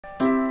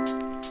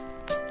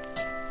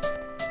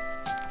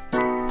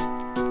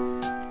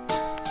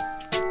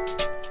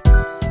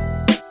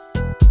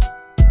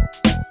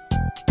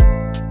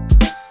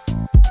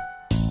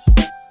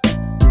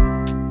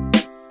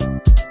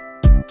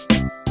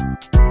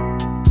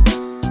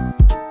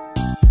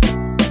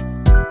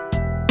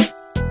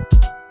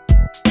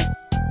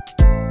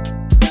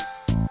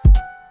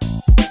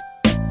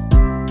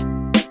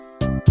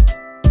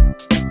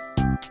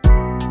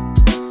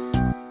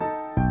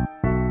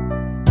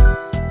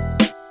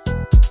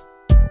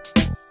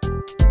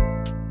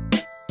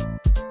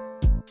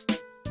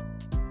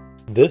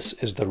This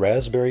is the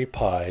Raspberry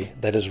Pi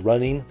that is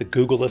running the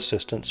Google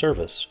Assistant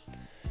service.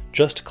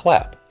 Just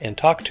clap and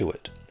talk to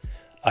it.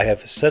 I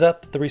have set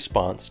up the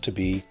response to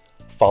be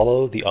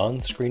follow the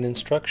on-screen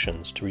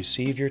instructions to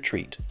receive your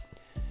treat.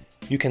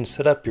 You can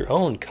set up your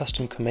own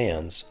custom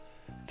commands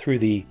through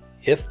the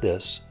if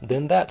this,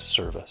 then that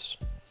service.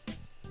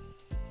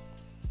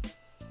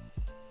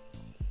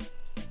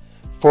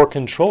 For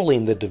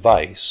controlling the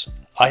device,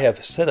 I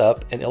have set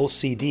up an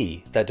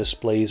LCD that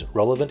displays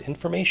relevant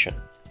information,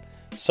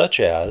 such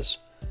as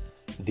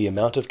the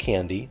amount of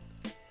candy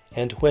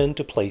and when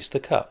to place the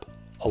cup,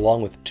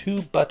 along with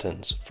 2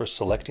 buttons for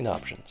selecting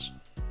options.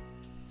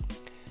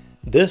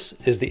 This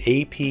is the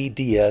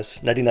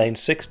APDS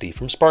 9960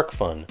 from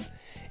SparkFun.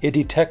 It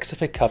detects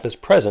if a cup is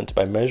present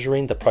by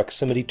measuring the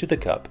proximity to the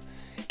cup.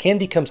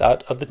 Candy comes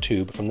out of the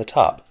tube from the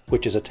top,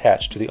 which is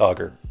attached to the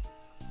auger.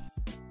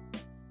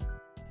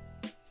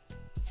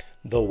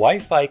 The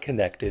Wi-Fi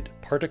connected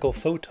particle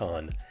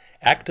photon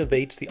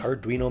activates the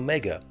Arduino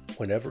Mega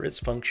whenever its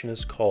function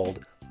is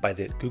called by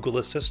the Google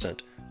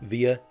Assistant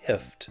via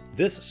HIFT.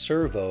 This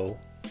servo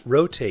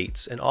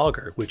rotates an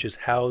auger which is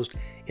housed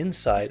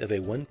inside of a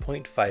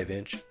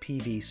 1.5-inch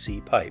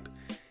PVC pipe.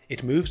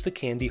 It moves the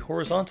candy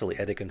horizontally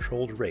at a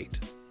controlled rate.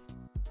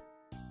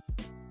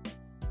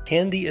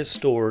 Candy is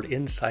stored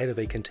inside of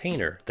a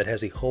container that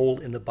has a hole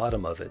in the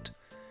bottom of it.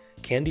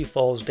 Candy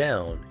falls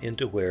down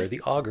into where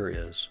the auger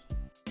is.